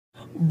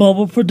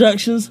Bubble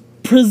Productions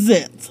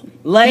presents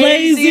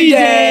Lazy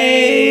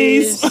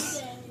Days.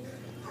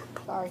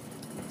 Sorry.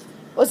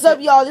 What's up,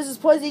 y'all? This is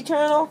Poison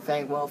Eternal.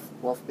 Fang Wolf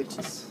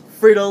bitches.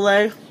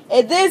 Frito-Lay.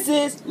 And this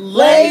is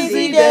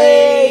Lazy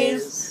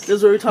Days. This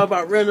is where we talk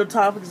about random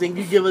topics and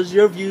you give us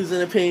your views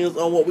and opinions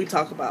on what we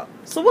talk about.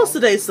 So what's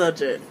today's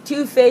subject?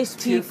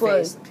 Two-faced people.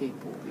 Two-faced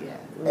people, yeah.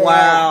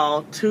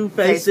 Wow,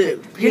 two-faced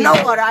people. You know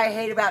what I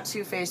hate about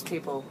two-faced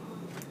people?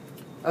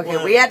 Okay,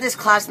 What? we had this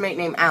classmate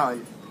named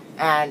Alan.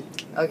 And,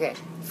 okay,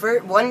 for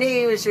one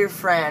day he was your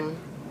friend.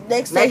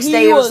 Next Next day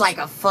day he was like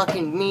a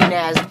fucking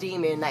mean-ass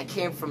demon that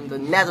came from the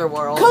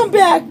netherworld. Come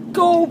back!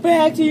 Go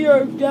back to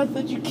your death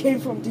that you came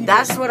from, demon.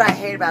 That's what I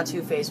hate about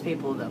two-faced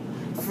people, though.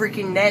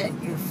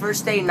 Freaking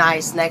first day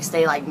nice, next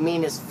day like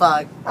mean as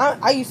fuck.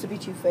 I used to be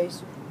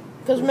two-faced.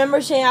 Because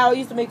remember, Shane, I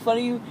used to make fun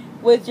of you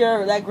with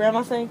that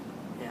grandma thing?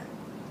 Yeah.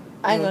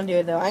 I ain't gonna do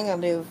it, though. I ain't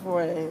gonna do it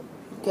for it.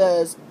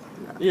 Because...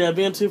 Yeah,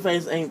 being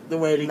two-faced ain't the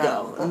way to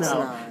go. it's No.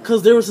 not.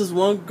 Because there was this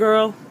one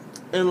girl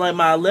in like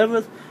my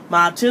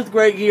 10th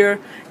grade year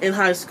in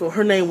high school.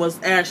 Her name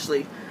was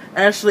Ashley.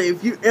 Ashley,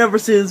 if you ever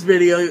see this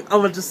video, I'm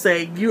going to just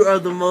say you are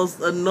the most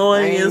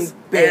annoyingest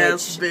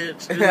ass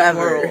bitch in the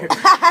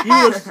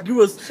world. You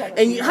was,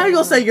 and how you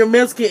going to say you're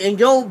Mexican and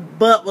your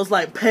butt was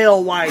like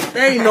pale white?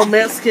 There ain't no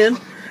Mexican.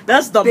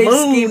 That's the Big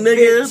moon, skin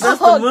nigga. bitch.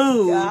 That's Oh, the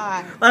moon.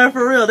 God. Like,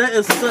 for real, that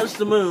is such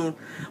the moon.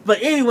 But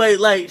anyway,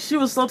 like, she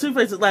was so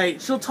two-faced.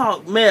 Like, she'll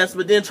talk mess,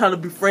 but then try to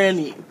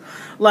befriend you.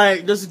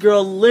 Like, this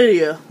girl,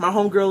 Lydia, my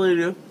homegirl,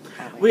 Lydia.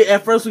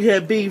 At first we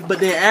had beef, but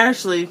then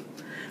Ashley,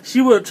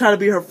 she would try to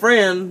be her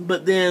friend,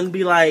 but then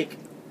be like,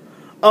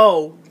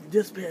 oh,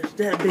 this bitch,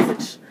 that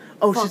bitch.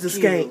 Oh, Fuck she's a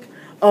you. skank.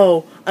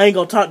 Oh, I ain't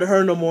gonna talk to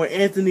her no more.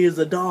 Anthony is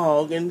a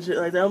dog and shit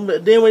like that.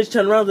 But then when she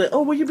turned around, like,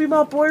 oh, will you be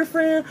my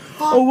boyfriend?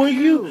 Or will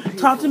you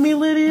talk to me,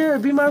 Lydia, or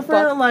be my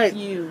friend? Fuck Like,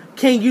 you.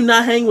 can you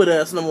not hang with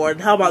us no more?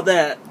 How about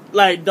that?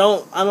 Like, I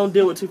don't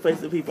deal with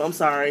two-faced people. I'm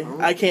sorry.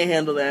 I can't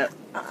handle that.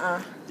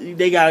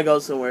 They gotta go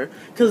somewhere.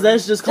 Because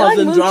that's just They're like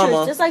causing moochers,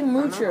 drama. just like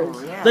moochers.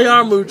 Oh, yeah. They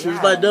are moochers.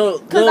 Yeah. Like,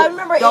 Because I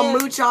remember They'll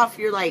in... mooch off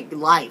your like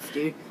life,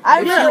 dude. I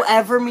If remember- you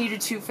ever meet a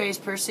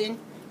two-faced person,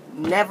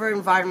 never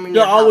invite them in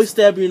They'll your always house.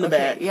 stab you in the Okay,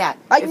 back. yeah.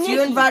 Like if you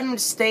Nikki. invite them to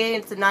stay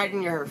the night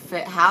in your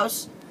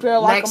house,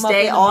 They'll lock next them up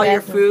day in the all your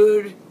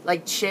bathroom. food,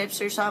 like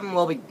chips or something,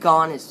 will be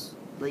gone. As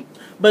like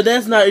But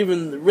that's not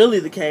even really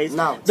the case.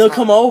 No, it's they'll not.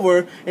 come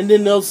over and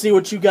then they'll see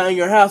what you got in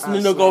your house and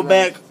then they'll go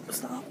back.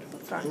 Stop.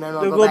 and then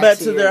They'll go back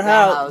to their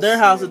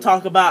house and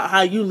talk about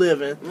how you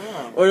living,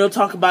 Yeah. or they'll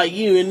talk about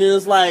you, and then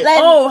it's like, Like-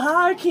 oh,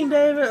 hi, King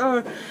David,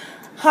 or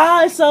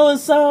hi, so and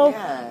so.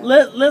 Yeah.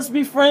 Let's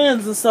be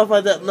friends and stuff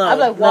like that. No, I'm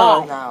like,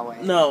 why? No way.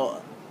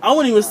 no. I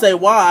wouldn't even say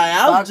why.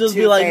 I would Fuck just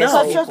be like, two-faced no.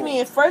 Because trust me,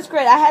 in first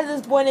grade, I had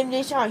this boy named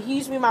Deshaun. He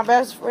used to be my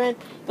best friend,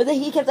 but then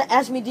he kept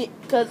asking me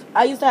because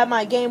I used to have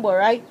my Game Boy,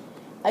 right?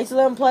 I used to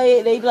let him play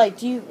it. They'd be like,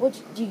 "Do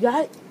you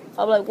got it?"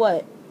 I'm like,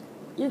 "What?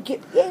 You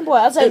get Game Boy?"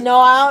 I was like, "No,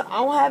 I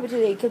don't have it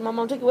today because my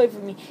mom took it away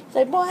from me." He's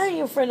like, "Boy, I ain't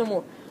your friend no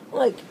more." I'm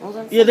like,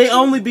 Yeah, they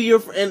only be your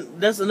friend.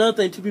 And that's another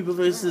thing two people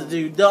faces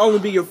do. They'll only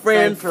be your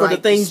friend for the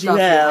like, things you stuff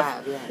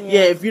have. yeah. Yeah,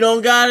 if you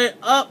don't got it,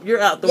 you're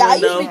out the yeah, I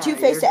window. used to be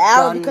two-faced to you're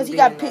Alan done because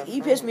he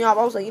being pissed me off.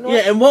 I was like, you know Yeah,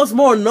 what? and what's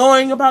more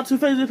annoying about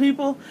two-faced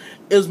people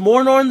is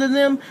more annoying than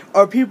them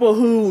are people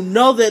who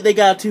know that they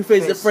got a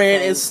two-faced Faced friend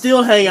and friends.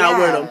 still hang out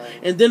with Yeah. them,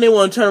 and then they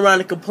want to turn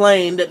around and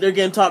complain that they're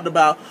getting talked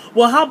about.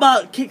 Well, how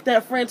about kick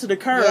that friend to the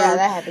curb Yeah,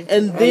 that happens.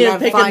 and And then then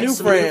pick a find new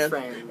some new friend?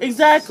 friends.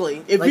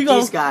 Exactly. If Like you go,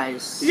 these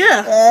guys.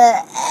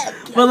 yeah.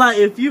 But like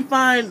if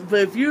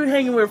you're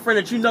hanging with a friend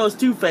that you know is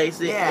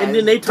two-faced, Yeah, and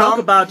then they talk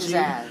dump about his you,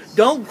 ass.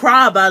 don't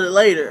cry about it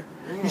later.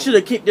 Yeah. You should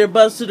have kicked their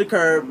butts to the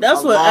curb.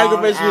 That's A what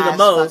aggravates me the long-ass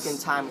most. fucking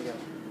time ago.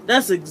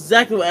 That's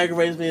exactly what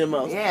aggravates me the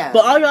most. Yeah.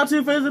 But all y'all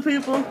two-faced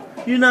people,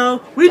 we know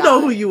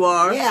who you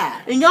are. Yeah.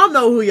 And y'all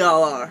know who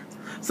y'all are.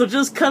 So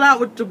just cut out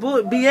with your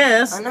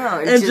BS I know.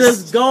 and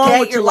just go on get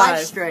with your your life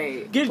life.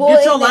 straight. Get Pull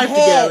it your in the life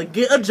head. together.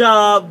 Get a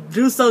job.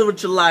 Do something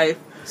with your life.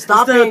 Stop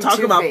Instead of being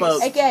talking about two-faced.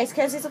 folks. Hey guys,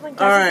 can I say something?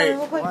 Can All I say right. something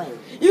real quick? What?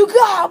 You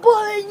gotta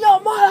put it in your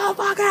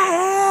motherfucking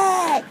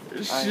head.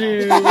 Shoot, I just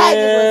wanna say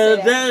man,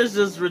 that. that is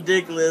just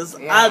ridiculous.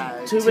 Yeah,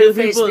 Two-faced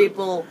two-faced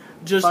people,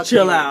 just fuck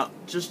chill you. out.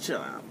 Just chill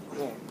out.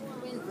 Yeah.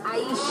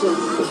 Aisha.